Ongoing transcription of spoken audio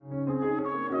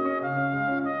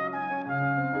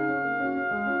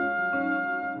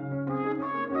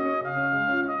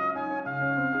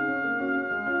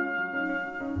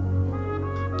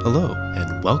Hello,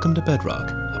 and welcome to Bedrock,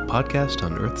 a podcast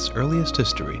on Earth's earliest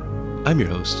history. I'm your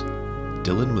host,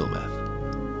 Dylan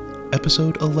Wilmeth.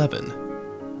 Episode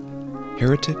 11,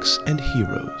 Heretics and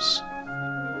Heroes.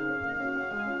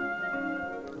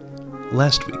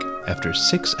 Last week, after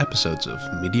 6 episodes of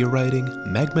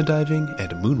meteoriting, magma diving,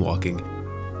 and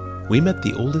moonwalking, we met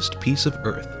the oldest piece of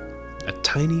Earth, a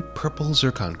tiny purple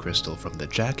zircon crystal from the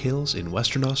Jack Hills in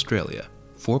Western Australia,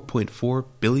 4.4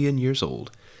 billion years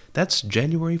old. That's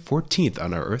January 14th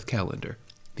on our Earth calendar,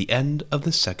 the end of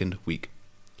the second week.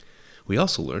 We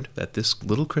also learned that this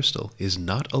little crystal is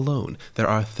not alone. There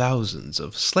are thousands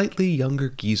of slightly younger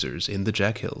geysers in the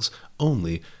Jack Hills,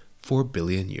 only 4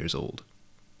 billion years old.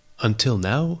 Until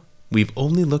now, we've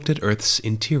only looked at Earth's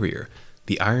interior,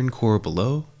 the iron core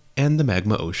below, and the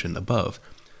magma ocean above.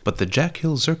 But the Jack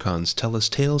Hill zircons tell us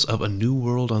tales of a new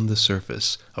world on the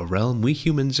surface, a realm we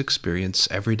humans experience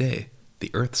every day,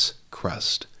 the Earth's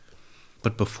crust.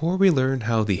 But before we learn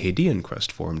how the Hadean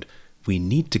crust formed, we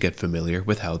need to get familiar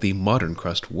with how the modern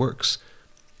crust works.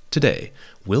 Today,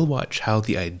 we'll watch how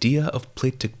the idea of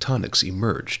plate tectonics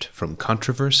emerged from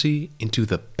controversy into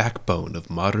the backbone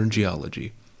of modern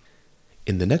geology.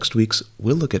 In the next weeks,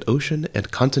 we'll look at ocean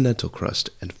and continental crust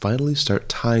and finally start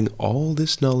tying all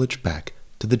this knowledge back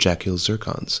to the Jack Hill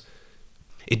zircons.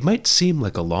 It might seem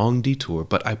like a long detour,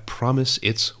 but I promise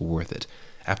it's worth it.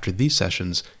 After these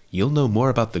sessions, you'll know more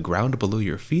about the ground below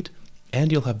your feet, and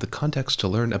you'll have the context to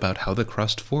learn about how the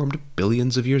crust formed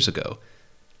billions of years ago.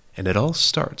 And it all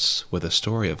starts with a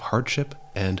story of hardship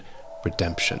and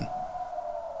redemption.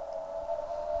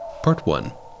 Part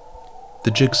 1.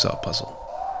 The Jigsaw Puzzle.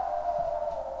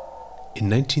 In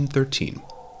 1913,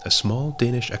 a small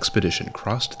Danish expedition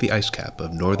crossed the ice cap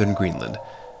of northern Greenland.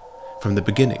 From the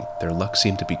beginning, their luck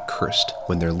seemed to be cursed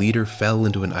when their leader fell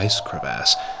into an ice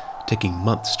crevasse, taking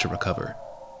months to recover.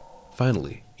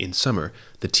 Finally, in summer,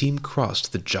 the team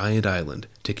crossed the giant island,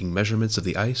 taking measurements of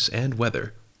the ice and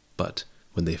weather. But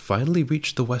when they finally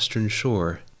reached the western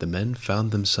shore, the men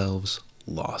found themselves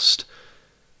lost.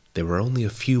 They were only a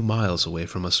few miles away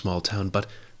from a small town, but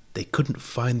they couldn't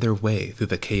find their way through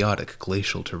the chaotic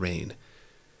glacial terrain.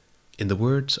 In the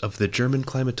words of the German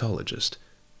climatologist,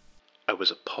 "I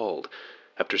was appalled.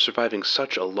 After surviving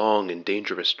such a long and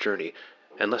dangerous journey,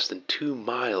 and less than 2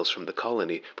 miles from the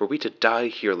colony, were we to die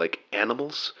here like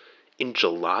animals? In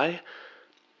July?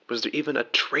 Was there even a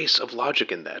trace of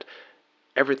logic in that?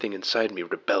 Everything inside me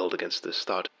rebelled against this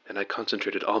thought, and I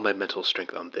concentrated all my mental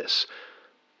strength on this.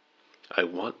 I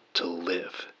want to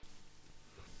live."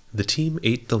 The team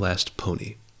ate the last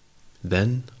pony,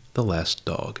 then the last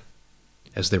dog.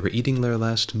 As they were eating their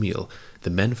last meal, the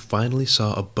men finally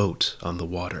saw a boat on the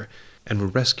water, and were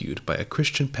rescued by a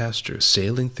Christian pastor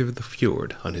sailing through the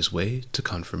fjord on his way to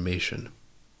confirmation.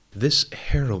 This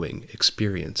harrowing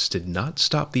experience did not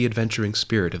stop the adventuring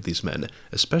spirit of these men,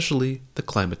 especially the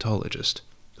climatologist,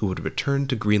 who would return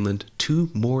to Greenland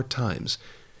 2 more times.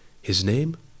 His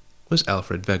name was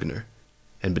Alfred Wegener,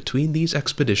 and between these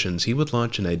expeditions he would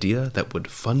launch an idea that would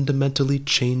fundamentally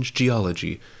change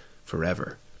geology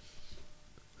forever.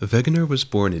 Wegener was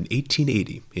born in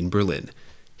 1880 in Berlin.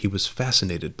 He was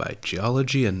fascinated by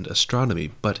geology and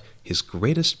astronomy, but his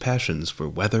greatest passions were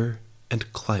weather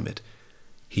and climate.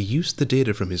 He used the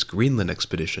data from his Greenland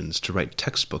expeditions to write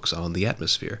textbooks on the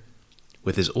atmosphere.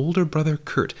 With his older brother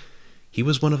Kurt, he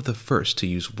was one of the first to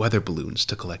use weather balloons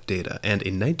to collect data, and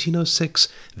in 1906,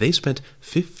 they spent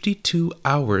 52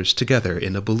 hours together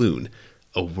in a balloon,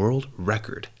 a world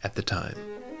record at the time.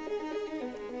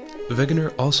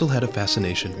 Wegener also had a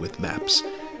fascination with maps,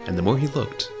 and the more he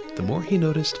looked, the more he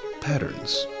noticed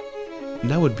patterns.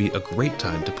 Now would be a great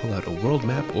time to pull out a world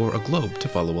map or a globe to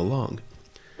follow along.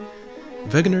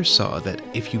 Wegener saw that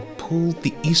if you pulled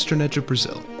the eastern edge of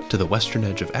Brazil to the western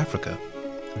edge of Africa,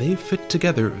 they fit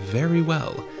together very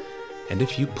well, and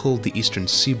if you pulled the eastern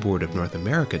seaboard of North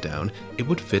America down, it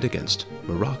would fit against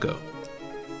Morocco.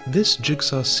 This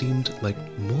jigsaw seemed like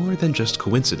more than just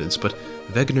coincidence, but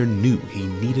Wegener knew he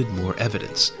needed more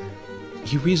evidence.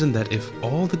 He reasoned that if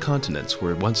all the continents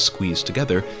were once squeezed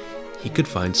together, he could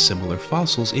find similar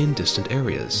fossils in distant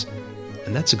areas.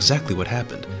 And that's exactly what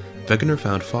happened. Wegener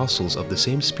found fossils of the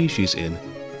same species in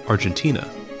Argentina,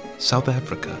 South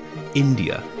Africa,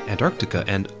 India, Antarctica,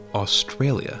 and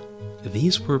Australia.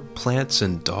 These were plants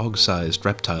and dog-sized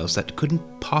reptiles that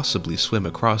couldn't possibly swim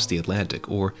across the Atlantic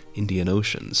or Indian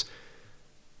Oceans.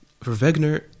 For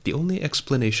Wegener, the only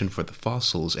explanation for the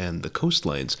fossils and the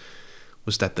coastlines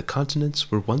was that the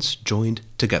continents were once joined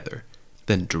together,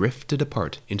 then drifted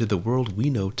apart into the world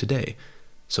we know today,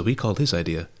 so he called his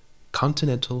idea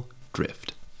continental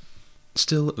drift.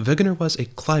 Still, Wegener was a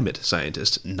climate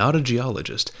scientist, not a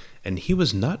geologist, and he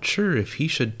was not sure if he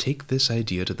should take this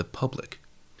idea to the public.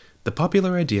 The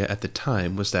popular idea at the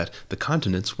time was that the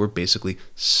continents were basically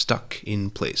stuck in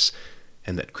place,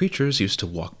 and that creatures used to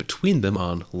walk between them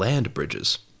on land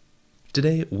bridges.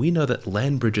 Today, we know that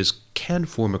land bridges can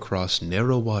form across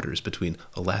narrow waters between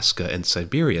Alaska and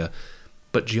Siberia,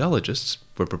 but geologists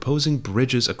were proposing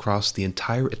bridges across the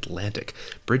entire Atlantic,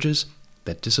 bridges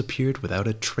that disappeared without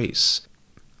a trace.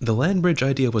 The land bridge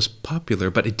idea was popular,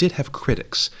 but it did have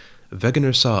critics.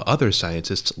 Wegener saw other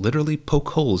scientists literally poke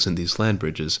holes in these land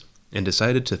bridges and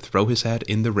decided to throw his hat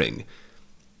in the ring.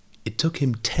 It took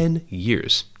him 10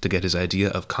 years to get his idea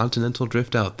of continental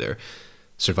drift out there,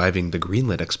 surviving the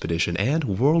Greenland expedition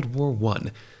and World War I,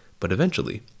 but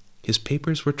eventually his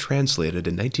papers were translated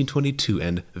in 1922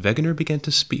 and Wegener began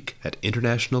to speak at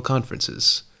international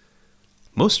conferences.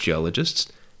 Most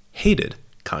geologists hated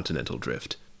continental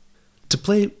drift. To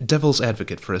play devil's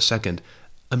advocate for a second,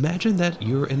 imagine that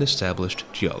you're an established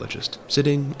geologist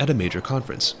sitting at a major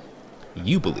conference.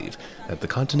 You believe that the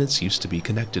continents used to be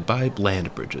connected by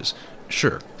land bridges.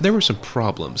 Sure, there were some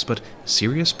problems, but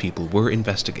serious people were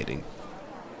investigating.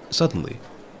 Suddenly,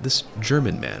 this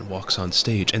German man walks on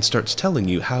stage and starts telling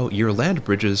you how your land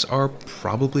bridges are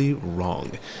probably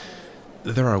wrong.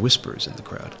 There are whispers in the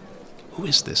crowd. Who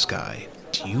is this guy?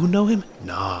 Do you know him?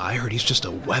 Nah, I heard he's just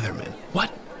a weatherman.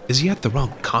 What? Is he at the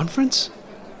wrong conference?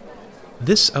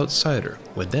 This outsider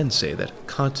would then say that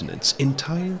continents,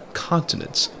 entire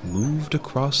continents, moved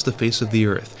across the face of the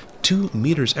earth 2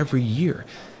 meters every year,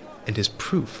 and his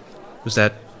proof was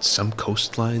that some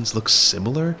coastlines look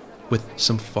similar with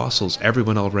some fossils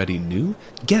everyone already knew.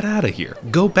 Get out of here.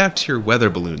 Go back to your weather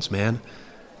balloons, man.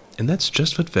 And that's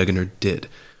just what Wegener did.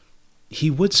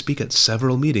 He would speak at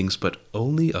several meetings, but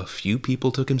only a few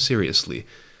people took him seriously.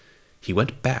 He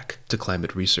went back to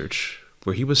climate research,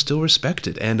 where he was still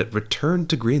respected, and returned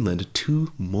to Greenland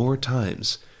 2 more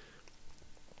times.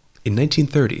 In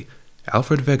 1930,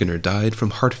 Alfred Wegener died from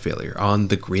heart failure on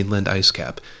the Greenland ice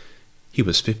cap. He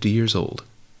was 50 years old.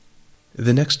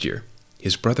 The next year,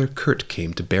 his brother Kurt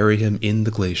came to bury him in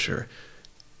the glacier,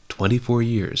 24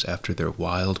 years after their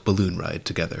wild balloon ride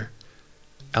together.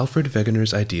 Alfred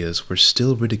Wegener's ideas were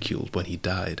still ridiculed when he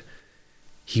died.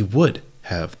 He would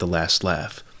have the last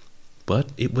laugh, but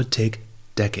it would take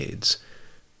decades.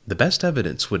 The best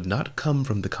evidence would not come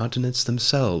from the continents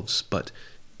themselves, but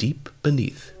deep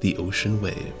beneath the ocean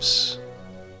waves.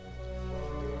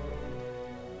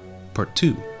 Part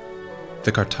 2.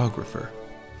 The Cartographer.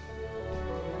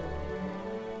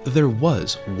 There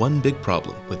was one big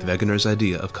problem with Wegener's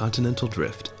idea of continental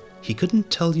drift. He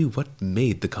couldn't tell you what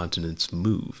made the continents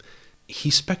move. He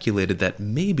speculated that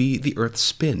maybe the Earth's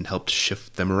spin helped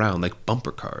shift them around like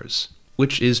bumper cars,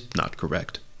 which is not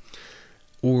correct.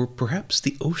 Or perhaps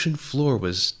the ocean floor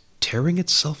was tearing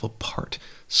itself apart,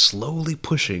 slowly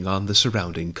pushing on the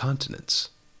surrounding continents.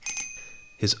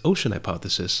 His ocean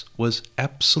hypothesis was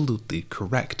absolutely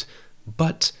correct,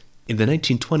 but in the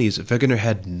 1920s, Wegener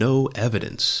had no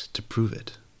evidence to prove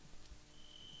it.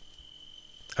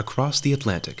 Across the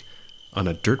Atlantic, on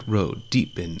a dirt road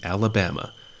deep in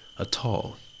Alabama, a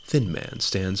tall, thin man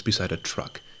stands beside a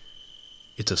truck.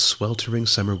 It's a sweltering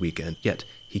summer weekend, yet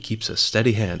he keeps a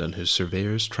steady hand on his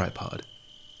surveyor's tripod.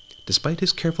 Despite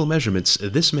his careful measurements,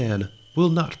 this man will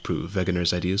not prove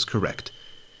Wegener's ideas correct.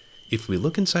 If we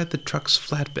look inside the truck's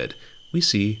flatbed, we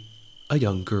see a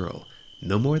young girl,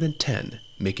 no more than 10,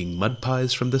 making mud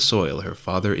pies from the soil her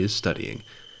father is studying.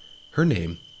 Her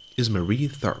name is Marie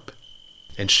Tharp,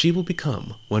 and she will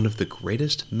become one of the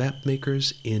greatest map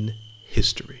makers in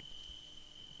history.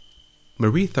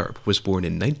 Marie Tharp was born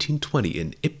in 1920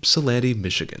 in Ypsilanti,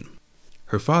 Michigan.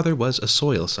 Her father was a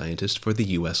soil scientist for the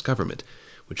U.S. government,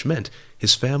 which meant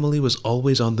his family was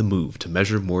always on the move to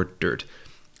measure more dirt.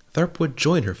 Tharp would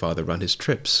join her father on his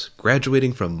trips,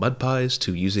 graduating from mud pies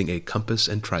to using a compass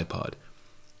and tripod.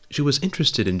 She was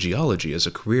interested in geology as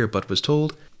a career, but was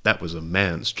told that was a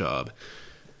man's job.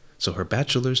 So her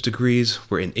bachelor's degrees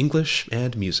were in English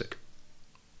and music.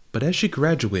 But as she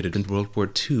graduated in World War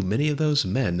II, many of those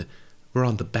men were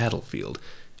on the battlefield,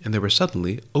 and there were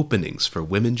suddenly openings for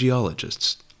women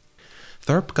geologists.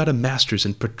 Tharp got a master's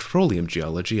in petroleum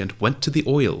geology and went to the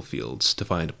oil fields to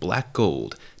find black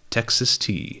gold, Texas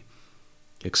tea.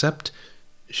 Except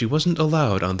she wasn't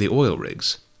allowed on the oil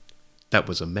rigs. That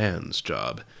was a man's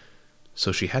job.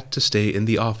 So she had to stay in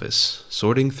the office,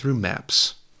 sorting through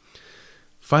maps.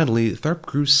 Finally, Tharp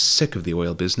grew sick of the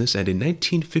oil business, and in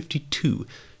 1952,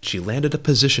 she landed a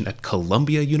position at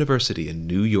Columbia University in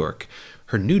New York.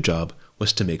 Her new job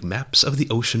was to make maps of the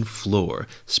ocean floor,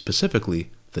 specifically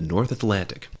the North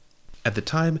Atlantic. At the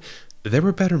time, There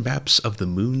were better maps of the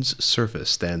moon's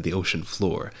surface than the ocean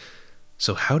floor.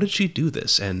 So how did she do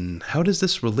this, and how does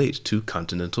this relate to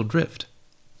continental drift?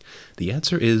 The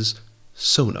answer is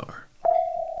sonar.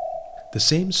 The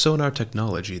same sonar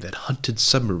technology that hunted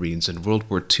submarines in World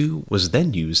War II was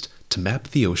then used to map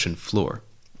the ocean floor.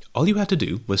 All you had to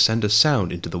do was send a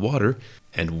sound into the water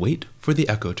and wait for the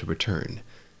echo to return.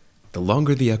 The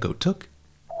longer the echo took,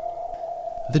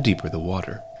 the deeper the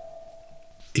water.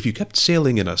 If you kept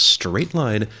sailing in a straight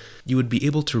line, you would be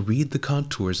able to read the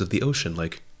contours of the ocean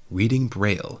like reading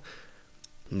Braille.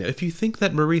 Now, if you think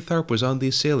that Marie Tharp was on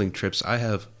these sailing trips, I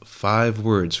have 5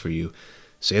 words for you.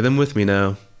 Say them with me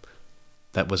now.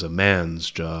 That was a man's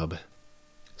job.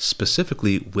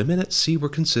 Specifically, women at sea were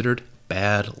considered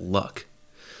bad luck.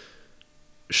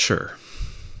 Sure.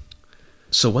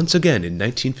 So once again, in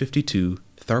 1952,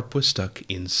 Tharp was stuck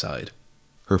inside.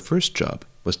 Her first job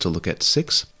was to look at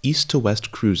 6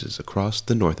 east-to-west cruises across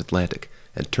the North Atlantic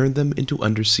and turn them into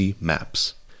undersea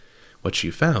maps. What she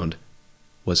found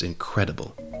was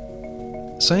incredible.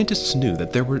 Scientists knew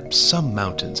that there were some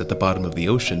mountains at the bottom of the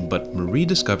ocean, but Marie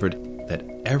discovered that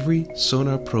every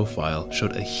sonar profile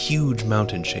showed a huge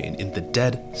mountain chain in the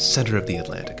dead center of the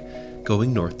Atlantic,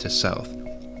 going north to south.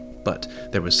 But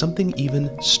there was something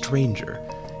even stranger.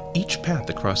 Each path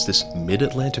across this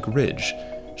mid-Atlantic ridge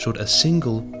showed a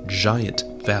single giant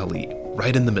valley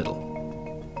right in the middle.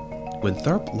 When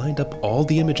Tharp lined up all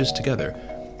the images together,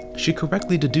 she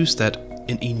correctly deduced that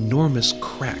an enormous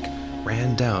crack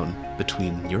ran down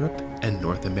between Europe and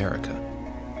North America.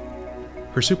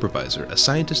 Her supervisor, a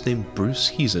scientist named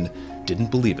Bruce Heezen,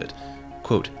 didn't believe it.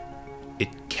 Quote,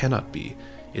 "It cannot be.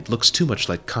 It looks too much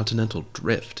like continental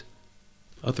drift."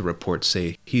 Other reports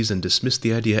say Heezen dismissed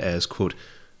the idea as, quote,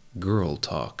 "girl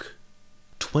talk."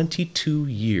 22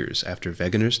 years after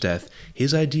Wegener's death,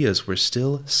 his ideas were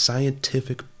still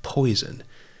scientific poison.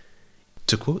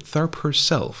 To quote Tharp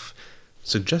herself,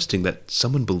 suggesting that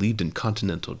someone believed in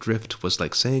continental drift was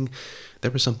like saying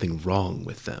there was something wrong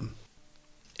with them.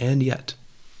 And yet,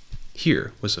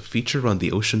 here was a feature on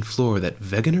the ocean floor that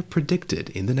Wegener predicted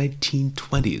in the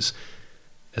 1920s.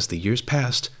 As the years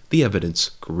passed, the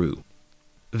evidence grew.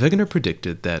 Wegener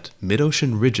predicted that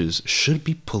mid-ocean ridges should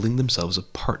be pulling themselves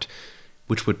apart,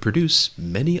 which would produce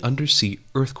many undersea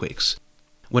earthquakes.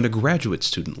 When a graduate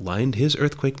student lined his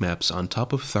earthquake maps on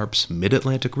top of Tharp's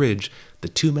mid-Atlantic ridge, the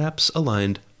 2 maps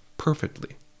aligned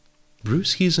perfectly.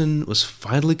 Bruce Heezen was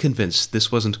finally convinced this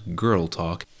wasn't girl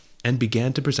talk and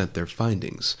began to present their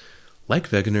findings. Like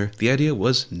Wegener, the idea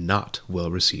was not well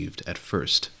received at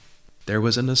first. There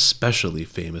was an especially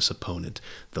famous opponent,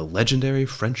 the legendary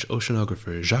French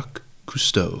oceanographer Jacques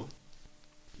Cousteau.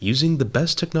 Using the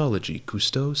best technology,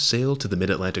 Cousteau sailed to the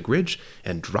mid-Atlantic ridge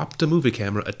and dropped a movie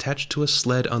camera attached to a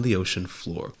sled on the ocean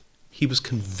floor. He was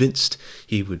convinced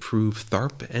he would prove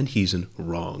Tharp and Heezen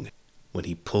wrong. When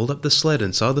he pulled up the sled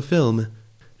and saw the film,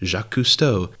 Jacques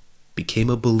Cousteau became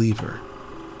a believer.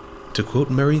 To quote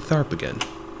Marie Tharp again,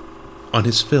 on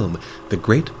his film, the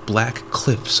great black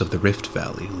cliffs of the Rift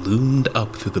Valley loomed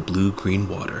up through the blue-green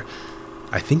water.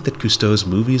 I think that Cousteau's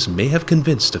movies may have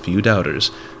convinced a few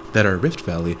doubters that our Rift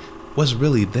Valley was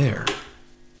really there.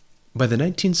 By the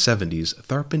 1970s,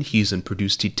 Tharp and Heezen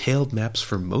produced detailed maps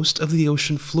for most of the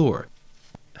ocean floor.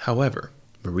 However,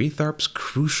 Marie Tharp's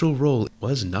crucial role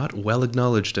was not well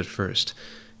acknowledged at first.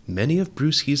 Many of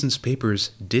Bruce Heezen's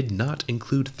papers did not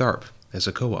include Tharp as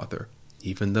a co-author,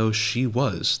 even though she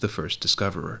was the first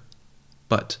discoverer.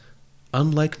 But,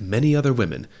 unlike many other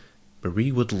women,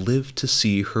 Marie would live to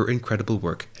see her incredible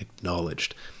work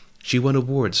acknowledged. She won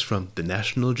awards from the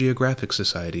National Geographic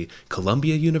Society,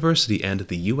 Columbia University, and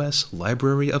the U.S.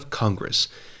 Library of Congress,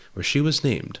 where she was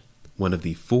named one of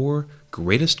the 4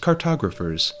 greatest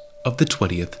cartographers of the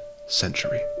 20th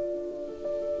century.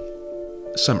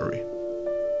 Summary.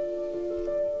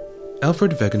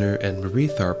 Alfred Wegener and Marie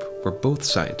Tharp were both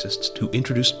scientists who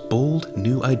introduced bold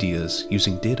new ideas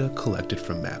using data collected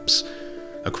from maps.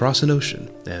 Across an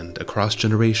ocean and across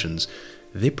generations,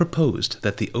 they proposed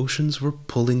that the oceans were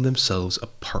pulling themselves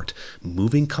apart,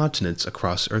 moving continents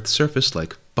across Earth's surface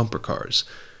like bumper cars.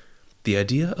 The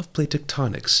idea of plate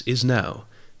tectonics is now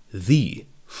the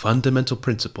fundamental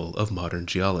principle of modern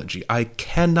geology. I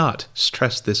cannot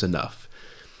stress this enough.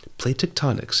 Plate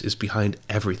tectonics is behind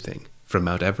everything, from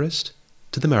Mount Everest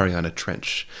to the Mariana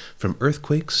Trench, from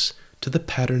earthquakes to the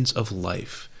patterns of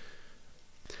life.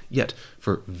 Yet,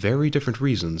 for very different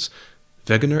reasons,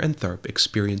 Wegener and Tharp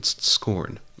experienced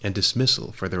scorn and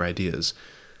dismissal for their ideas.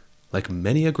 Like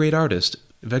many a great artist,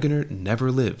 Wegener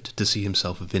never lived to see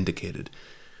himself vindicated.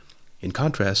 In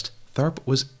contrast, Tharp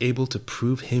was able to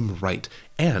prove him right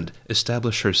and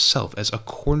establish herself as a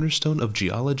cornerstone of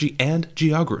geology and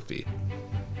geography.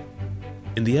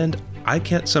 In the end, I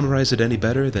can't summarize it any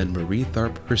better than Marie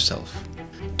Tharp herself.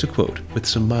 To quote with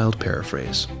some mild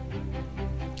paraphrase,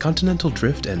 "Continental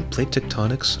drift and plate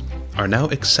tectonics are now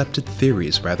accepted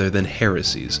theories rather than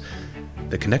heresies.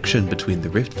 The connection between the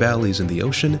rift valleys in the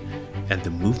ocean and the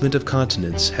movement of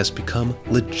continents has become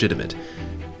legitimate,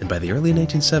 and by the early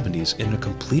 1970s, in a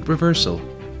complete reversal,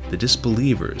 the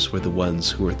disbelievers were the ones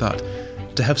who were thought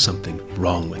to have something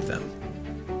wrong with them."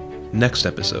 Next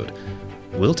episode,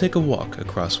 we'll take a walk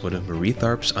across one of Marie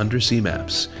Tharp's undersea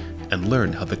maps and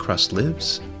learn how the crust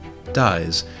lives,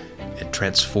 dies, and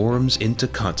transforms into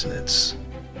continents.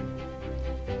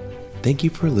 Thank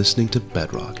you for listening to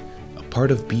Bedrock, a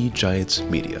part of Bee Giants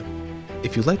Media.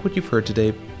 If you like what you've heard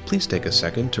today, please take a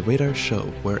second to rate our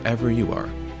show wherever you are.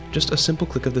 Just a simple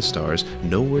click of the stars,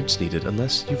 no words needed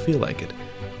unless you feel like it.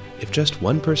 If just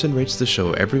one person rates the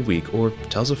show every week or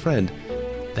tells a friend,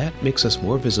 that makes us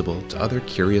more visible to other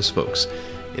curious folks.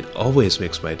 It always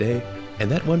makes my day, and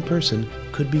that one person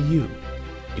could be you.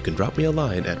 You can drop me a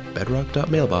line at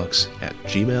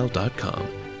bedrock.mailbox@gmail.com.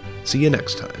 See you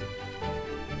next time.